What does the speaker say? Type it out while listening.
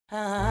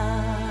Keeping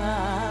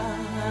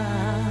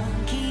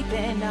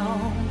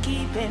on,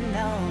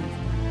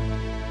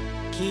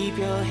 keep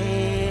your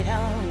head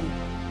on.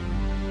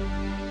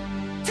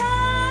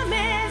 Time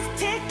is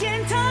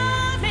ticking,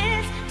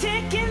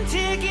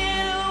 ticking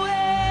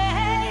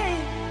away.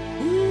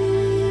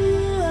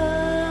 Ooh,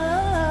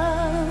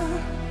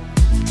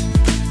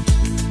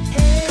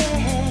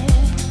 hey.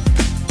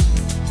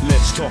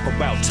 Let's talk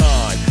about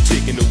time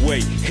ticking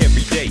away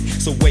every day.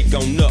 So wake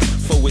on up,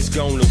 for it's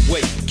gone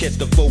away. Catch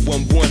the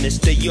 411 and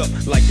stay up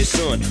like the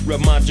sun.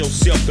 Remind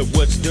yourself that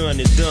what's done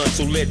is done.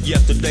 So let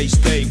yesterday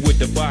stay with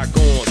the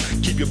bygones.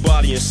 Keep your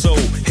body and soul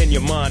and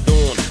your mind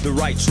on the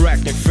right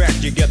track. In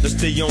fact, you got to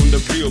stay on the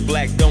real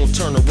black. Don't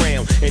turn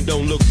around and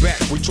don't look back.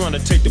 We're trying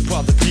to take the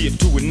positive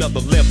to another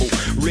level.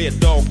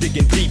 Red dog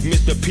digging deep,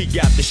 Mr. P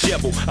got the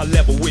shovel. I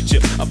level with you,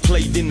 I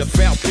played in the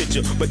foul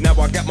picture, but now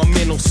I got my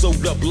mental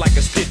sewed up like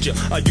a stitcher.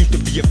 I used to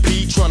be a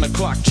P, trying to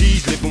clock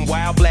G's, living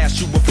wild.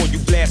 Blast you before you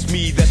blast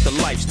me, that's the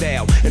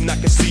lifestyle. And I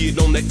can see it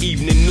on the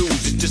evening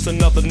news. It's just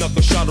another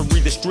knuckle shot to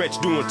read the stretch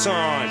doing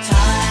time.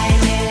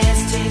 Time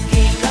is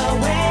ticking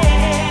away.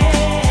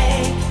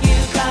 You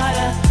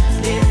gotta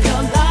live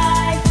your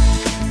life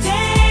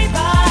day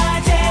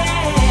by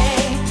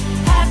day.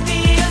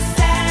 Happy or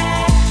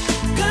sad,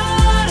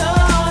 good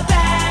or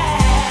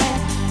bad.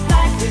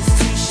 Life is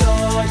too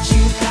short,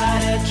 you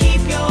gotta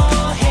keep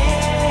your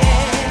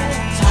head.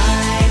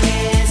 Time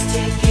is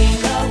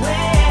ticking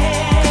away.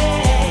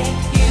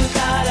 You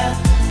gotta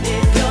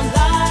live your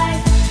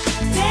life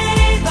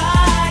day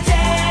by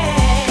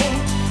day.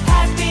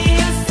 Happy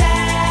or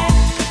sad,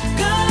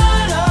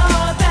 good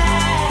or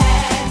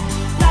bad.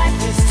 Life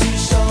is too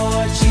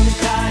short, you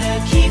gotta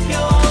keep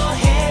your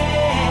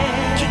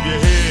head. Keep your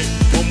head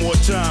one more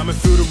time and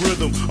feel the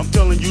rhythm. I'm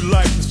telling you,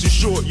 life is too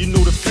short, you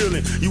know the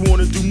feeling. You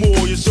wanna do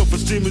more, your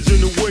self-esteem is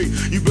in the way.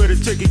 You better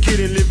take a kid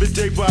and live it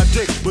day by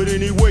day. But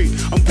anyway,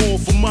 I'm going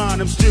for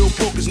mine, I'm still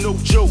broke, it's no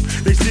joke.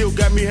 They still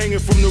got me hanging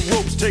from the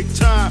ropes. Take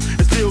time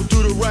and still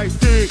do the right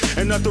thing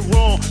and not the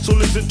wrong. So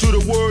listen to the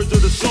words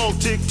of the song,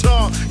 tick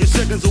tock. You're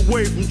seconds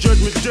away from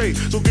judgment day.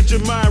 So get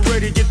your mind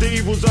ready, get the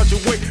evils out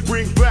your way.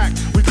 Bring back,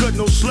 we cut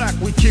no slack,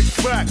 we kick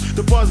back.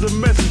 The positive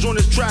message on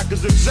this track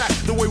is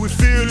exact the way we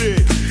feel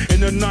it. In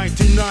the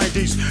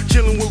 1990s,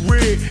 chilling with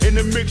Red, in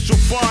the mix you'll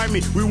find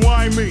me.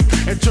 Rewind me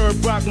and turn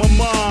back my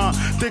mind.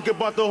 Think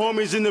about the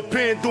homies in the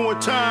pen doing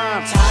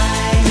time.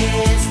 Time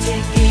is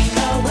ticking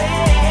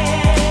away.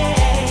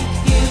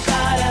 You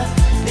gotta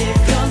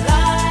live your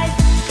life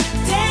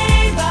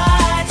day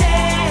by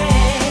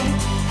day.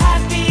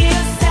 Happy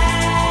or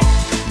sad,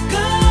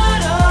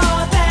 good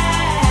or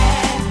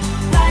bad.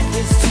 Life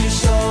is too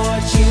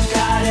short, you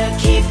gotta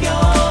keep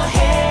your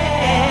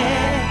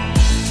head.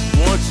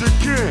 Once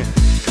again,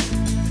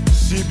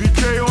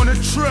 CBK on the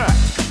track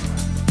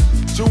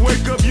to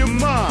wake up your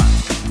mind.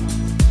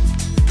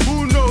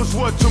 Who knows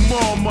what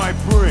tomorrow might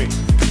bring?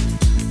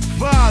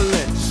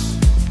 Violence,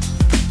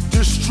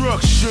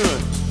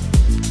 destruction.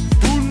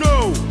 Who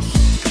knows?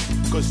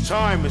 'Cause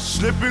time is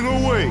slipping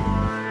away.